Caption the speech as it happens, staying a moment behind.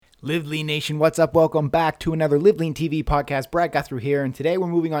Live Lean Nation, what's up? Welcome back to another Live Lean TV podcast. Brad Guthrie here, and today we're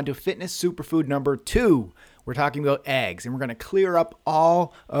moving on to fitness superfood number 2. We're talking about eggs, and we're going to clear up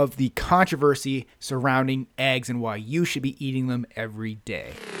all of the controversy surrounding eggs and why you should be eating them every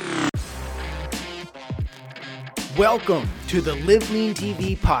day. Welcome to the Live Lean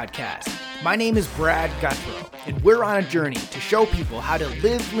TV podcast. My name is Brad Guthrie, and we're on a journey to show people how to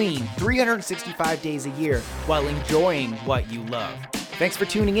live lean 365 days a year while enjoying what you love. Thanks for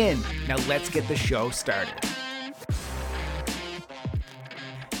tuning in. Now let's get the show started.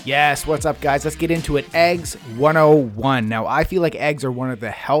 Yes, what's up guys? Let's get into it. Eggs 101. Now, I feel like eggs are one of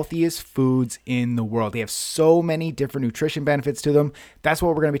the healthiest foods in the world. They have so many different nutrition benefits to them. That's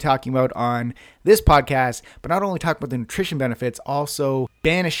what we're going to be talking about on this podcast, but not only talk about the nutrition benefits, also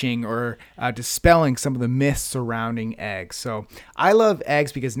banishing or dispelling some of the myths surrounding eggs. So I love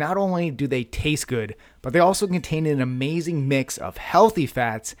eggs because not only do they taste good, but they also contain an amazing mix of healthy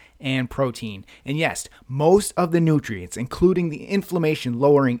fats and protein. And yes, most of the nutrients, including the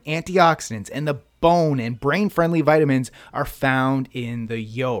inflammation-lowering antioxidants and the bone and brain-friendly vitamins, are found in the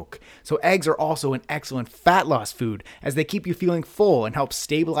yolk. So eggs are also an excellent fat loss food as they keep you feeling full and help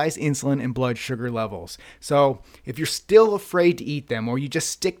stabilize insulin and blood sugar levels. So if you're still afraid to eat them or you just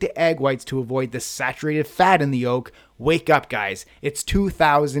stick to egg whites to avoid the saturated fat in the yolk, wake up guys. It's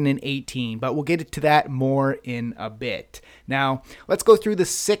 2018, but we'll get to that more in a bit. Now, let's go through the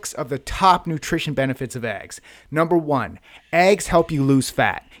 6 of the top nutrition benefits of eggs. Number 1, eggs help you lose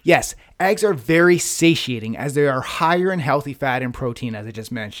fat. Yes, eggs are very satiating as they are higher in healthy fat and protein, as I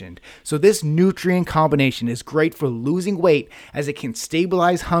just mentioned. So this nutrient combination is great for losing weight as it can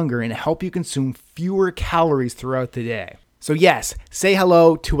stabilize hunger and help you consume fewer calories throughout the day. So yes, say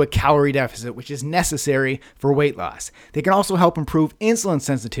hello to a calorie deficit, which is necessary for weight loss. They can also help improve insulin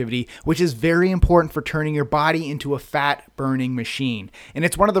sensitivity, which is very important for turning your body into a fat-burning machine. And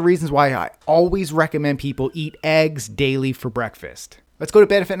it's one of the reasons why I always recommend people eat eggs daily for breakfast. Let's go to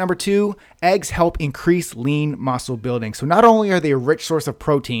benefit number 2. Eggs help increase lean muscle building. So not only are they a rich source of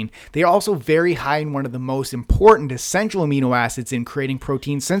protein, they are also very high in one of the most important essential amino acids in creating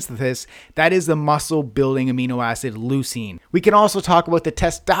protein synthesis. That is the muscle building amino acid leucine. We can also talk about the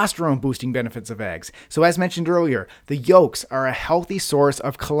testosterone boosting benefits of eggs. So as mentioned earlier, the yolks are a healthy source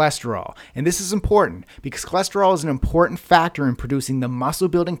of cholesterol. And this is important because cholesterol is an important factor in producing the muscle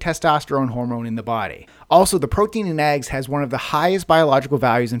building testosterone hormone in the body. Also, the protein in eggs has one of the highest biological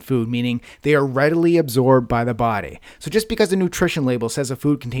values in food, meaning they are readily absorbed by the body. So just because the nutrition label says a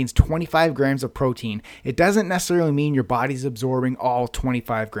food contains 25 grams of protein, it doesn't necessarily mean your body's absorbing all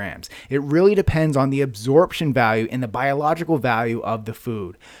 25 grams. It really depends on the absorption value and the biological value of the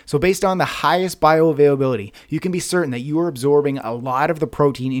food. So based on the highest bioavailability, you can be certain that you are absorbing a lot of the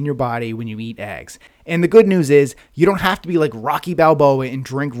protein in your body when you eat eggs. And the good news is you don't have to be like Rocky Balboa and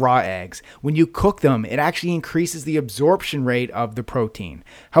drink raw eggs. When you cook them, it actually increases the absorption rate of the protein.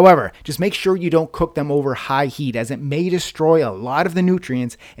 However, just make sure you don't cook them over high heat as it may destroy a lot of the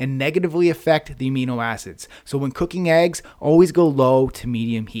nutrients and negatively affect the amino acids. So when cooking eggs, always go low to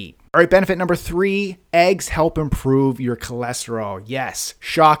medium heat. All right, benefit number 3, eggs help improve your cholesterol. Yes,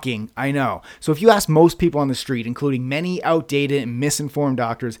 shocking, I know. So if you ask most people on the street, including many outdated and misinformed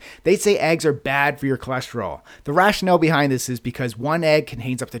doctors, they'd say eggs are bad for your cholesterol. The rationale behind this is because one egg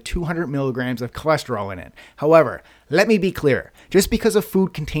contains up to 200 milligrams of cholesterol in it. However, let me be clear. Just because a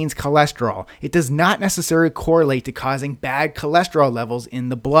food contains cholesterol, it does not necessarily correlate to causing bad cholesterol levels in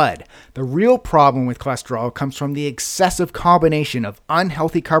the blood. The real problem with cholesterol comes from the excessive combination of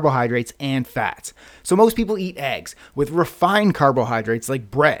unhealthy carbohydrates and fats. So most people eat eggs with refined carbohydrates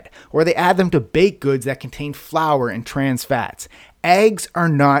like bread, or they add them to baked goods that contain flour and trans fats. Eggs are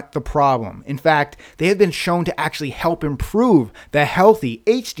not the problem. In fact, they have been shown to actually help improve the healthy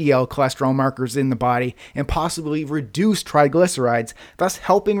HDL cholesterol markers in the body and possibly reduce triglycerides, thus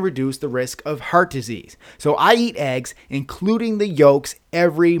helping reduce the risk of heart disease. So I eat eggs, including the yolks,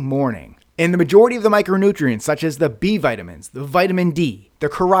 every morning. And the majority of the micronutrients, such as the B vitamins, the vitamin D, the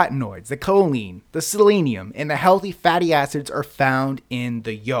carotenoids, the choline, the selenium, and the healthy fatty acids are found in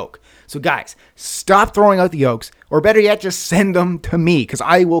the yolk. So guys, stop throwing out the yolks, or better yet, just send them to me because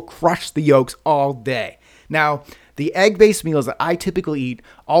I will crush the yolks all day. Now, the egg-based meals that I typically eat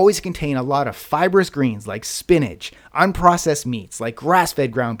always contain a lot of fibrous greens like spinach, unprocessed meats like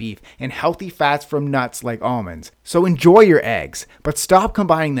grass-fed ground beef, and healthy fats from nuts like almonds. So enjoy your eggs, but stop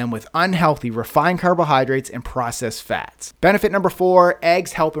combining them with unhealthy refined carbohydrates and processed fats. Benefit number 4,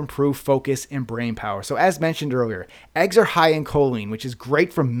 eggs help improve focus and brain power. So as mentioned earlier, eggs are high in choline, which is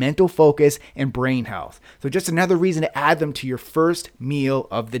great for mental focus and brain health. So just another reason to add them to your first meal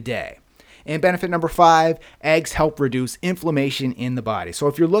of the day. And benefit number 5, eggs help reduce inflammation in the body. So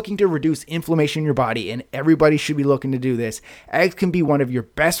if you're looking to reduce inflammation in your body, and everybody should be looking to do this, eggs can be one of your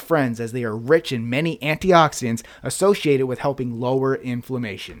best friends as they are rich in many antioxidants associated with helping lower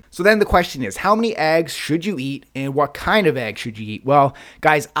inflammation. So then the question is, how many eggs should you eat and what kind of eggs should you eat? Well,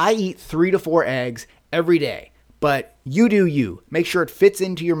 guys, I eat 3 to 4 eggs every day. But you do you. Make sure it fits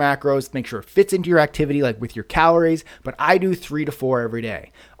into your macros. Make sure it fits into your activity, like with your calories. But I do 3 to 4 every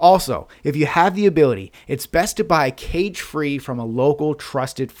day. Also, if you have the ability, it's best to buy cage-free from a local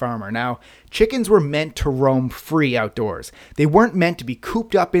trusted farmer. Now, chickens were meant to roam free outdoors. They weren't meant to be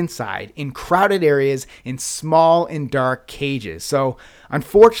cooped up inside in crowded areas in small and dark cages. So,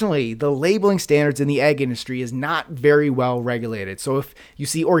 unfortunately, the labeling standards in the egg industry is not very well regulated. So if you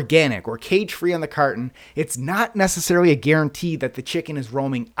see organic or cage-free on the carton, it's not necessarily a guarantee that the chicken is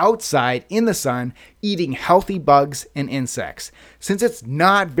roaming outside in the sun, eating healthy bugs and insects. Since it's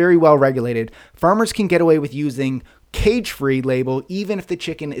not very well regulated, farmers can get away with using cage-free label even if the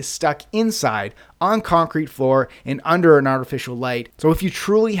chicken is stuck inside on concrete floor and under an artificial light. So if you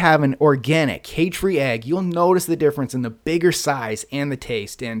truly have an organic cage-free egg, you'll notice the difference in the bigger size and the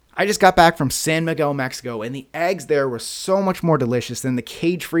taste. And I just got back from San Miguel, Mexico, and the eggs there were so much more delicious than the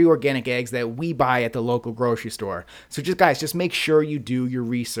cage-free organic eggs that we buy at the local grocery store. So just make sure you do your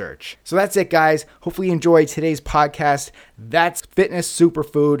research. So that's it, guys. Hopefully you enjoyed today's podcast. That's fitness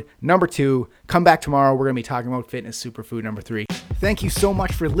superfood number 2. Come back tomorrow. We're going to be talking about fitness superfood number 3. Thank you so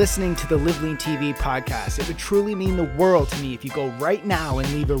much for listening to the Live Lean TV podcast. It would truly mean the world to me if you go right now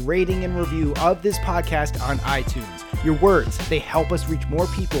and leave a rating and review of this podcast on iTunes. Your words, they help us reach more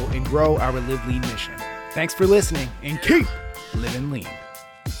people and grow our Live Lean mission. Thanks for listening and keep living lean.